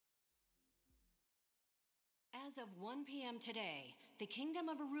As of 1 p.m. today, the Kingdom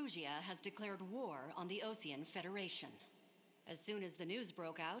of Erusia has declared war on the Osean Federation. As soon as the news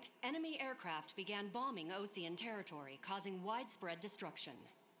broke out, enemy aircraft began bombing Osean territory, causing widespread destruction.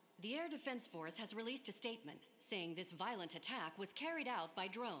 The Air Defense Force has released a statement saying this violent attack was carried out by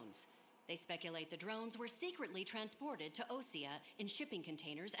drones. They speculate the drones were secretly transported to Osea in shipping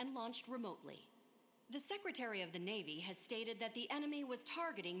containers and launched remotely. The Secretary of the Navy has stated that the enemy was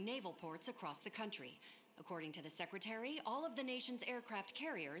targeting naval ports across the country. According to the Secretary, all of the nation's aircraft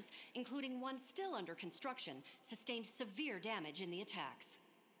carriers, including one still under construction, sustained severe damage in the attacks.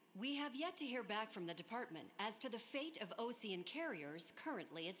 We have yet to hear back from the department as to the fate of Osean carriers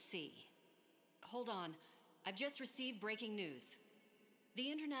currently at sea. Hold on, I've just received breaking news. The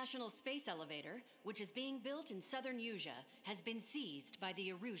International Space Elevator, which is being built in southern Usia, has been seized by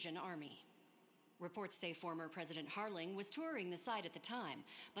the Erusian army. Reports say former President Harling was touring the site at the time,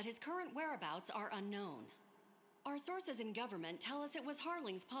 but his current whereabouts are unknown. Our sources in government tell us it was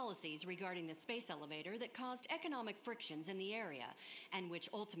Harling's policies regarding the space elevator that caused economic frictions in the area, and which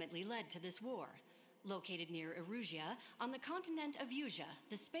ultimately led to this war. Located near Erusia, on the continent of Usia,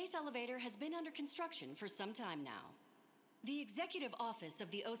 the space elevator has been under construction for some time now. The Executive Office of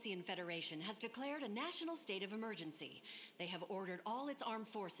the Osean Federation has declared a national state of emergency. They have ordered all its armed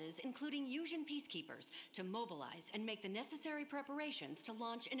forces, including Usian peacekeepers, to mobilize and make the necessary preparations to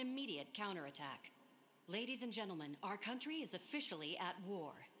launch an immediate counterattack. Ladies and gentlemen, our country is officially at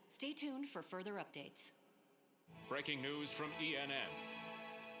war. Stay tuned for further updates. Breaking news from ENN.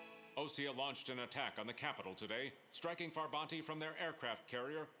 Osea launched an attack on the capital today, striking Farbanti from their aircraft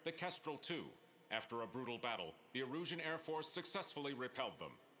carrier, the Kestrel II. After a brutal battle, the Erusian Air Force successfully repelled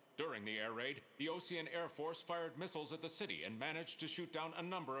them. During the air raid, the Osean Air Force fired missiles at the city and managed to shoot down a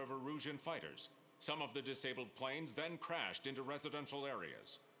number of Erusian fighters. Some of the disabled planes then crashed into residential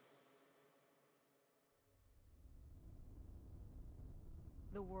areas.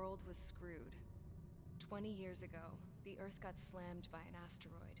 The world was screwed. 20 years ago, the Earth got slammed by an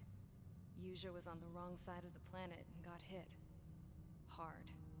asteroid. Usia was on the wrong side of the planet and got hit.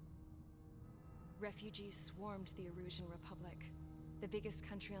 Hard. Refugees swarmed the Erusian Republic, the biggest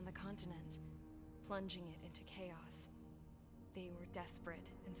country on the continent, plunging it into chaos. They were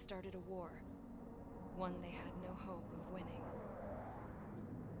desperate and started a war, one they had no hope of winning.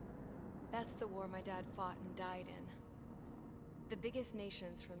 That's the war my dad fought and died in. The biggest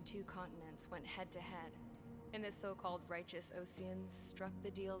nations from 2 continents went head-to-head, and the so-called righteous Oseans struck the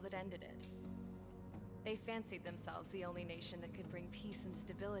deal that ended it. They fancied themselves the only nation that could bring peace and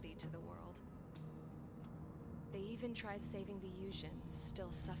stability to the world. They even tried saving the Usians,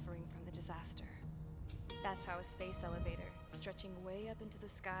 still suffering from the disaster. That's how a space elevator, stretching way up into the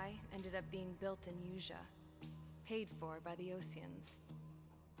sky, ended up being built in Usia, paid for by the Oseans.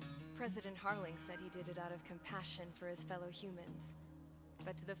 President Harling said he did it out of compassion for his fellow humans.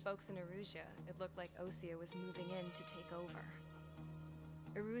 But to the folks in Erusia, it looked like Osea was moving in to take over.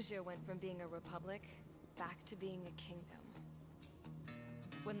 Erusia went from being a republic back to being a kingdom.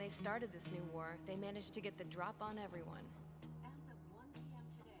 When they started this new war, they managed to get the drop on everyone. As of 1 p.m.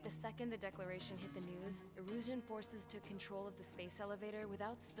 today, The second the declaration hit the news, Erusian forces took control of the space elevator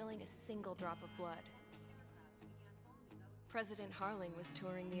without spilling a single drop of blood. President Harling was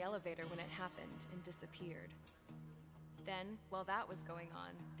touring the elevator when it happened and disappeared. Then, while that was going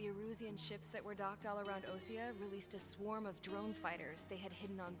on, the Erusian ships that were docked all around Osea released a swarm of drone fighters they had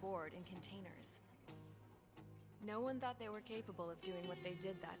hidden on board in containers. No one thought they were capable of doing what they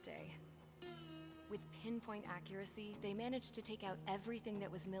did that day. With pinpoint accuracy, they managed to take out everything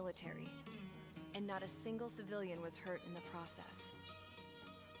that was military, and not a single civilian was hurt in the process.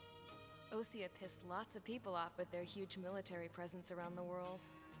 Osea pissed lots of people off with their huge military presence around the world.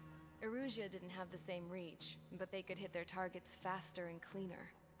 Erusia didn't have the same reach, but they could hit their targets faster and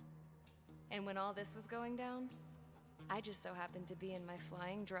cleaner. And when all this was going down, I just so happened to be in my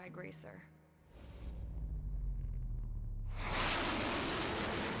flying drag racer.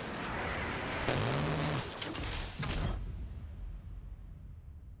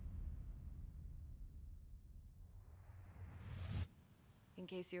 In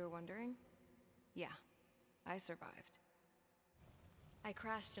case you were wondering, yeah, I survived. I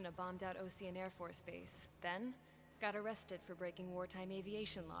crashed in a bombed-out Osean Air Force base, then got arrested for breaking wartime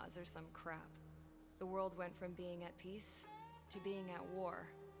aviation laws or some crap. The world went from being at peace to being at war,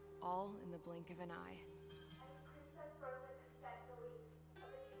 all in the blink of an eye. Princess Rosa Cassette Delise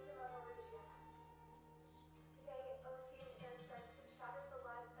of the Kingdom of Erusia. Today, Osean airstrikes have shattered the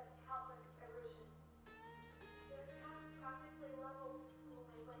lives of countless Erusians. Their attacks practically leveled the school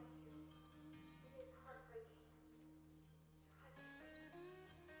they went to. It is heartbreaking. Tragic.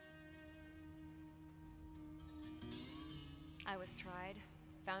 I was tried,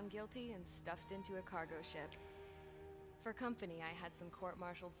 found guilty, and stuffed into a cargo ship. For company, I had some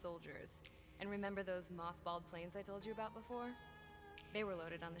court-martialed soldiers. And remember those mothballed planes I told you about before? They were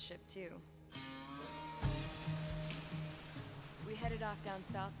loaded on the ship, too. We headed off down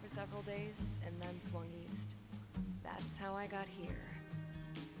south for several days, and then swung east. That's how I got here.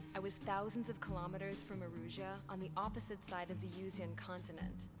 I was thousands of kilometers from Erusia, on the opposite side of the Yusian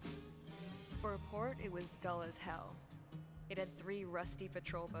continent. For a port, it was dull as hell. It had 3 rusty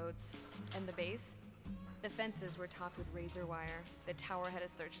patrol boats, and the base? The fences were topped with razor wire, the tower had a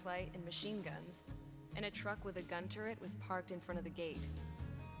searchlight and machine guns, and a truck with a gun turret was parked in front of the gate.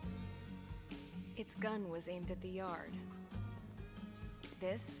 Its gun was aimed at the yard.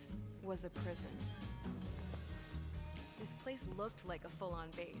 This was a prison. This place looked like a full-on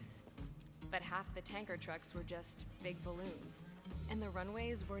base, but half the tanker trucks were just big balloons, and the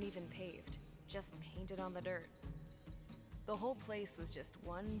runways weren't even paved, just painted on the dirt. The whole place was just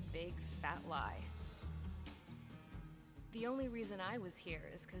one big fat lie. The only reason I was here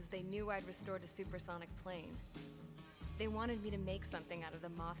is because they knew I'd restored a supersonic plane. They wanted me to make something out of the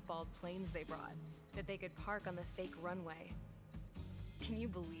mothballed planes they brought, that they could park on the fake runway. Can you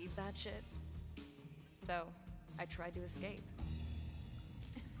believe that shit? So, I tried to escape.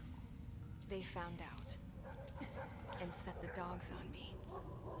 They found out, and set the dogs on me.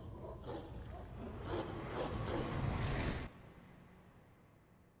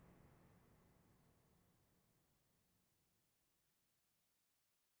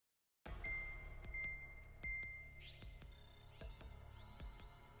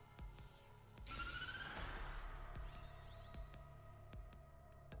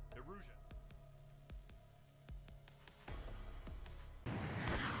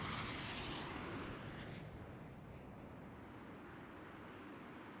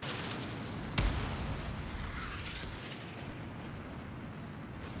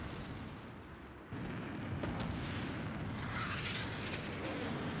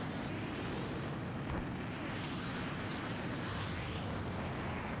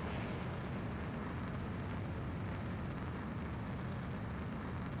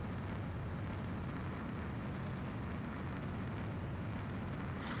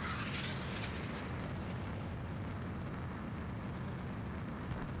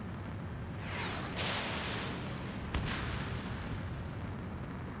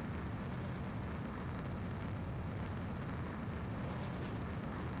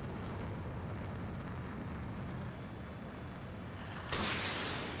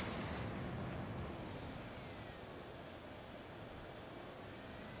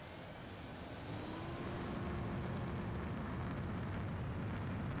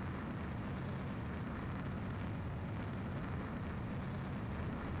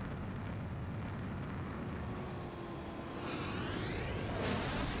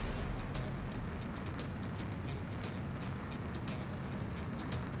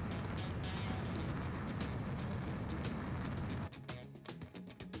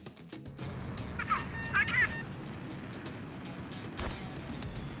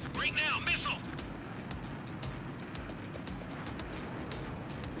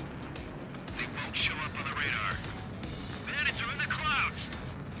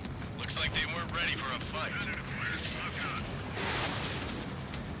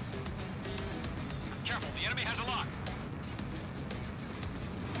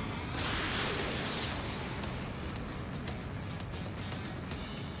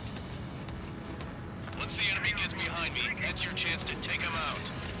 It's your chance to take him out.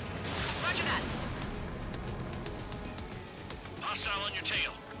 Roger that. Hostile on your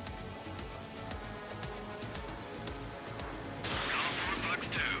tail. Call for Bucks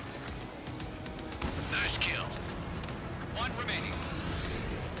 2. Nice kill. 1 remaining.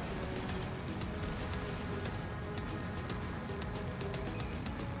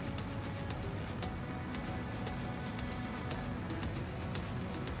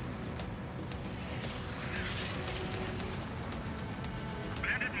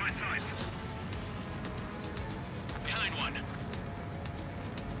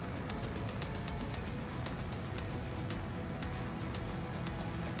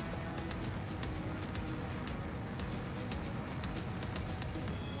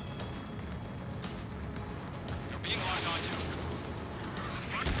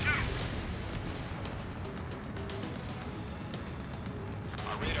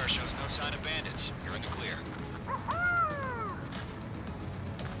 Shows no sign of bandits. You're in the clear.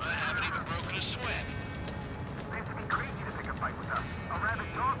 I haven't even broken a sweat. Seems to be crazy to pick a fight with us. A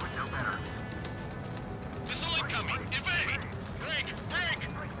rabid dog would know better. Missile incoming! Evade! Break! Break!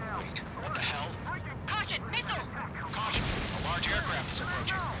 Right now. Wait, what the hell? Caution! Missile! Caution!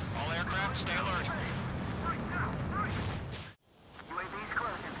 approaching. All aircraft, stay alert. UAV's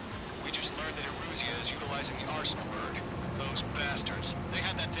closing. We just learned that Eruzia is utilizing the arsenal bird. Those bastards. They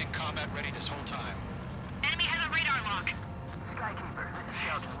had that thing combat ready this whole time. Enemy has a radar lock. Skykeeper, this is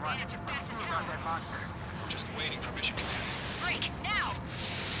Scout 1. Bandits are fast as Who hell. got that monster? Just waiting for mission command. Break, now!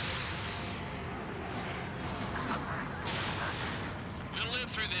 We'll live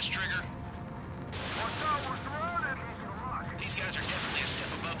through this, Trigger. Watch out, we're surrounded! These guys are definitely a step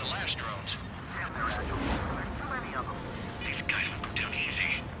above the last drones. Damn, they're agile. There's too many of them. These guys will go down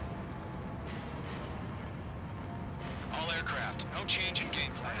easy. All aircraft, no change in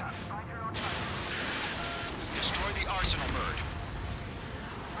game plan. Find your own time. Destroy the arsenal bird.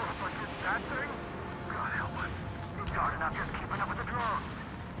 Oh, but that thing? God help us. It's hard enough just keeping up with the drones.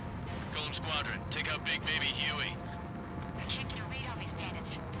 Golem Squadron, take out Big Baby Huey. I can't get a read on these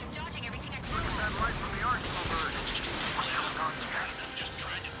bandits. They're dodging everything I Look at that light from the arsenal bird. I'm just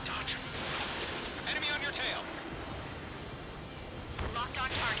trying to dodge him. Enemy on your tail. Locked on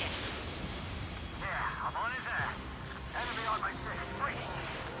target. Yeah, I'm on his ass. Enemy on my six. Wait.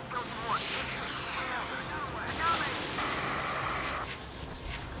 Skeleton 1. Damn, they're coming.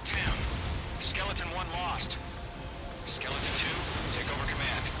 Damn. Skeleton 1 lost. Skeleton 2, take over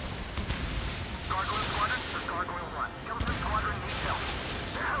command. Gargoyle Squadron, this is Gargoyle 1. Skeleton Squadron needs help.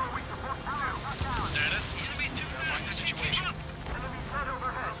 The hell are we supposed to do? Status? Enemy's too Verifying the situation. Enemy's head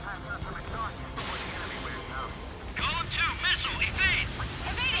overhead. Some exhaustion before the enemy wears out. Golem 2, missile, evade!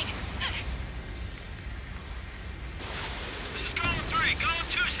 Evading! This is Golem 3, Golem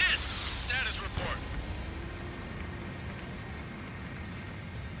 2's hit! Status report.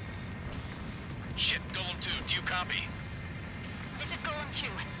 Shit, Golem 2, do you copy? This is Golem 2.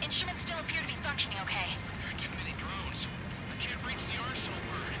 Instruments still appear to be functioning okay. There are too many drones. I can't reach the arsenal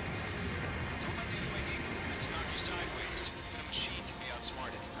bird. Don't let the UAV movements knock you sideways. The machine can be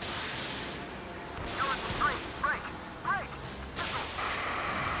outsmarted. Skeleton 3, break! Break! Missile!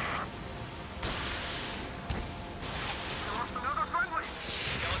 We lost another friendly!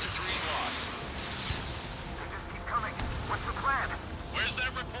 Skeleton 3's lost. They just keep coming. What's the plan? Where's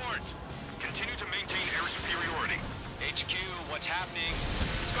that report? Continue to maintain air superiority. HQ, what's happening?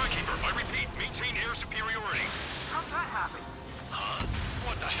 Skykeeper, I repeat, maintain air superiority. How'd that happen? Huh?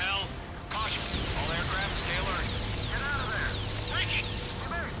 What the hell? Caution. All aircraft, stay alert. Get out of there! Breaking!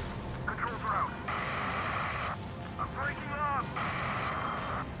 Evade! Controls are out. I'm breaking off!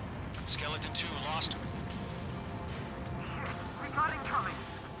 Skeleton 2 lost. Shit, we got incoming!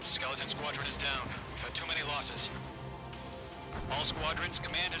 Skeleton Squadron is down. We've had too many losses. All squadrons,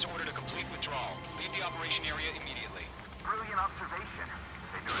 command has ordered a complete withdrawal. Leave the operation area immediately. Brilliant observation.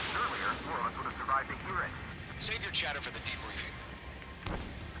 If they knew this earlier, more of us would have survived to hear it. Save your chatter for the debriefing.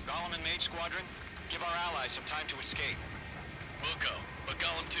 Golem and Mage Squadron, give our allies some time to escape. We'll go, but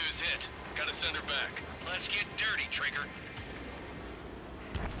Golem 2's hit. Gotta send her back. Let's get dirty, Trigger.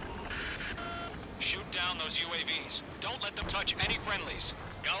 Shoot down those UAVs. Don't let them touch any friendlies.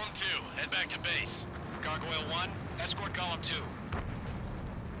 Golem 2, head back to base. Gargoyle 1, escort Golem 2.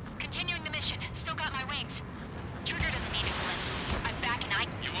 Continuing the mission. Still got my wings. Trigger doesn't need influence. I'm back and I...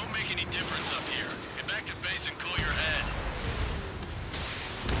 You won't make any difference up here. Get back to base and cool your head.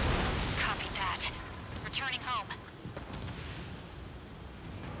 Copy that. Returning home.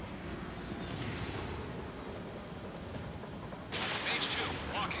 Mage 2,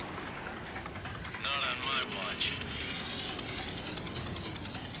 walking. Not on my watch.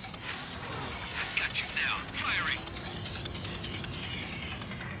 Got you now. Firing.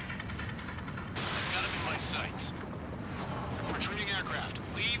 I've got him in my sights. Retreating aircraft.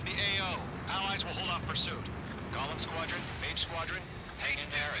 Leave the AO. Allies will hold off pursuit. Golem Squadron, Mage Squadron, hang in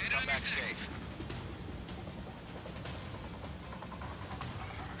there and come back safe.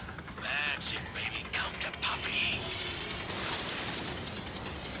 That's it, baby. Come to Puppy.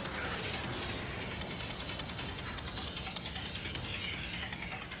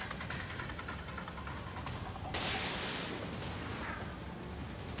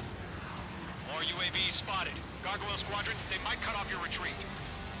 More UAVs spotted. Gargoyle Squadron, they might cut off your retreat.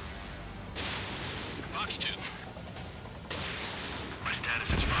 Fox 2. My status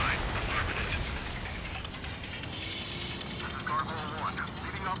is fine. Affirmative. This is Gargoyle 1,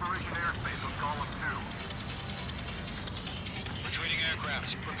 leading Operation Airspace with Golem 2. Retreating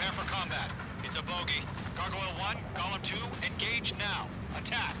aircrafts, prepare for combat. It's a bogey. Gargoyle 1, Golem 2, engage now.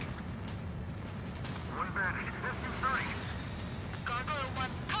 Attack. One bandit, SU-30. Gargoyle 1.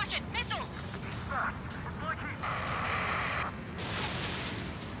 Caution! Missile! He's fast. It's like he...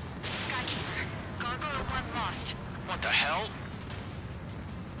 Skykeeper. Gargoyle 1 lost. What the hell?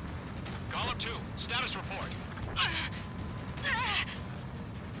 Golem 2, status report.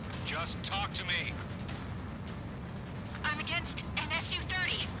 Just talk to me. I'm against an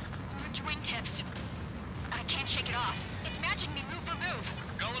SU-30. Orange wingtips. I can't shake it off. It's matching me move for move.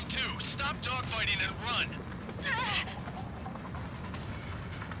 Golem 2, stop dogfighting and run.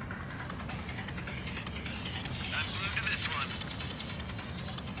 I'm glued to this one.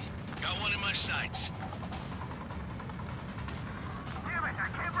 Got one in my sights. Damn it, I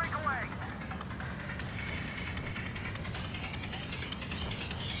can't break away!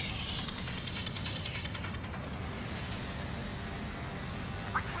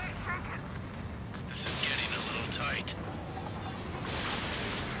 I can't shake it! This is getting a little tight.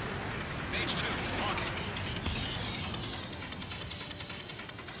 Mage 2, walking.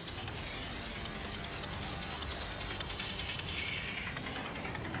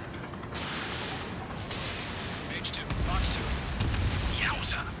 Mage 2, box 2.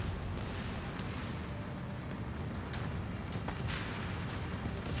 Yowza!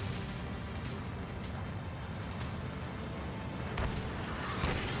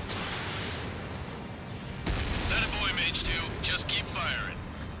 That a boy, Mage 2. Just keep firing.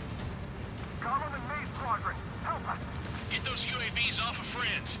 Gollum and Maze Squadron, help us! Get those UAVs off of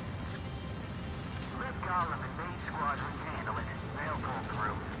friends. Let Gollum and Maze Squadron handle it. They'll pull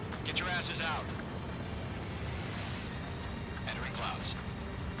through. Get your asses out. Entering clouds.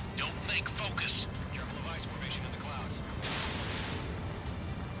 Don't think, focus. Careful of ice formation in the clouds.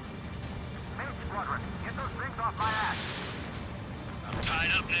 Maze Squadron, get those things off my ass! I'm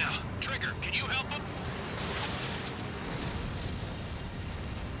tied up now. Trigger, can you help him?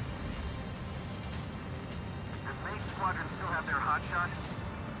 Does Maze Squadron still have their hotshot?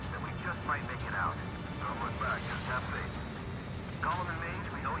 Then we just might make it out. Don't look back, just have faith. Gollum and Mage,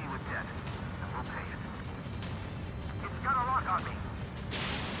 we owe you a debt, and we'll pay it. It's got a lock on me.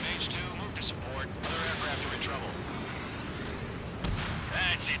 Mage 2, move to support. Other aircraft are in trouble.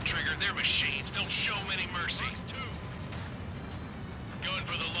 That's it, Trigger. They're machines. Don't show them any mercy. Going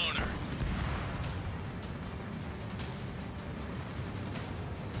for the loner.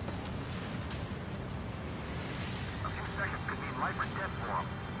 A few seconds could mean life or death for them.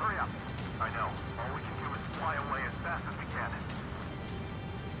 Hurry up. I know. All we can do is fly away as fast as we can.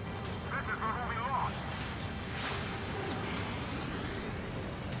 This is where we lost.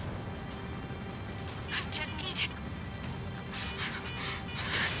 I'm dead meat.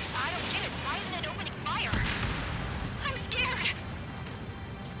 I don't get it. Why isn't it opening fire? I'm scared.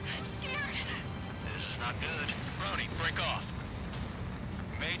 I'm scared. This is not good. Brody, break off.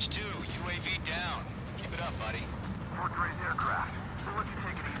 Mage 2, UAV down. Keep it up, buddy. Fort Gray's aircraft. We'll let you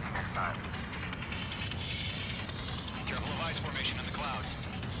take it easy next time. Careful of ice formation in the clouds.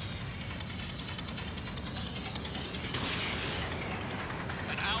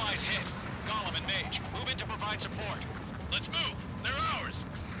 An ally's hit. Gollum and Mage, move in to provide support. Let's move. They're ours.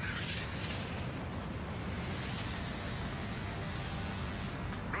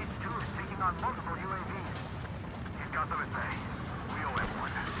 Mage 2 is taking on multiple UAVs. He's got them at bay. We owe him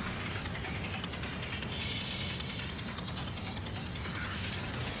one.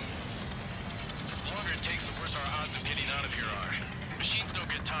 The longer it takes, the worse our odds of getting out of here are. Machines don't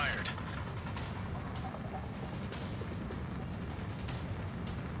get tired.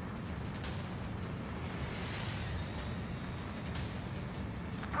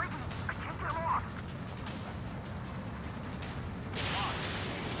 Breaking! I can't get him off! Locked.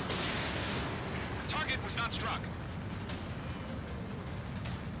 Target was not struck.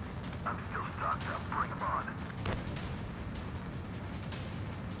 I'm still stocked up. Bring him on.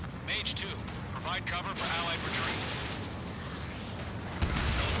 Mage 2, provide cover for allied retreat.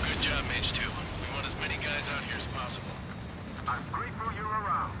 Oh, good job, Mage 2. We want as many guys out here as possible. I'm grateful you're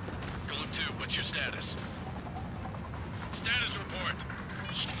around. Golem 2, what's your status? Status report.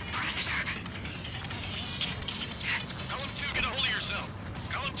 He's a predator. Golem 2, get a hold of yourself.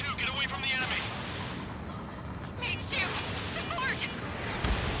 Golem 2, get away from the enemy. Mage 2, support!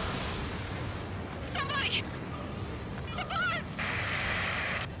 Somebody! Support!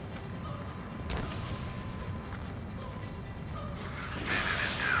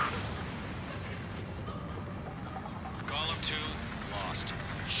 Gollum 2, lost.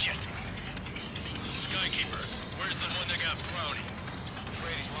 Shit. Skykeeper, where's the one that got Brownie? I'm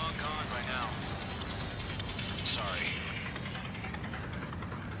afraid he's long gone by now. Sorry.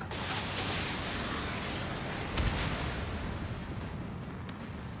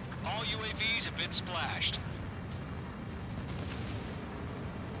 All UAVs have been splashed.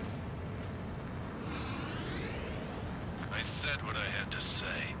 I said what I had to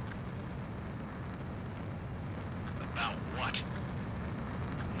say. About what?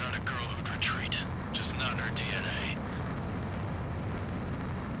 Not a girl who'd retreat. Just not in her DNA.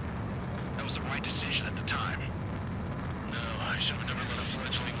 right decision at the time. No, I should have never let a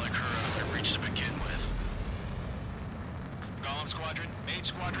fledgling like her out of their reach to begin with. Golem Squadron, Mage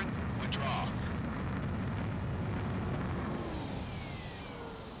Squadron, withdraw.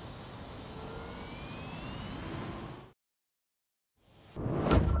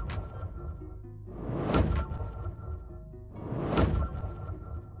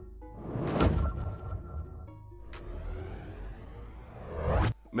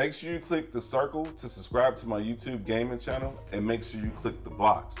 Make sure you click the circle to subscribe to my YouTube gaming channel, and make sure you click the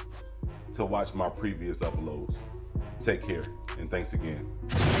box to watch my previous uploads. Take care, and thanks again.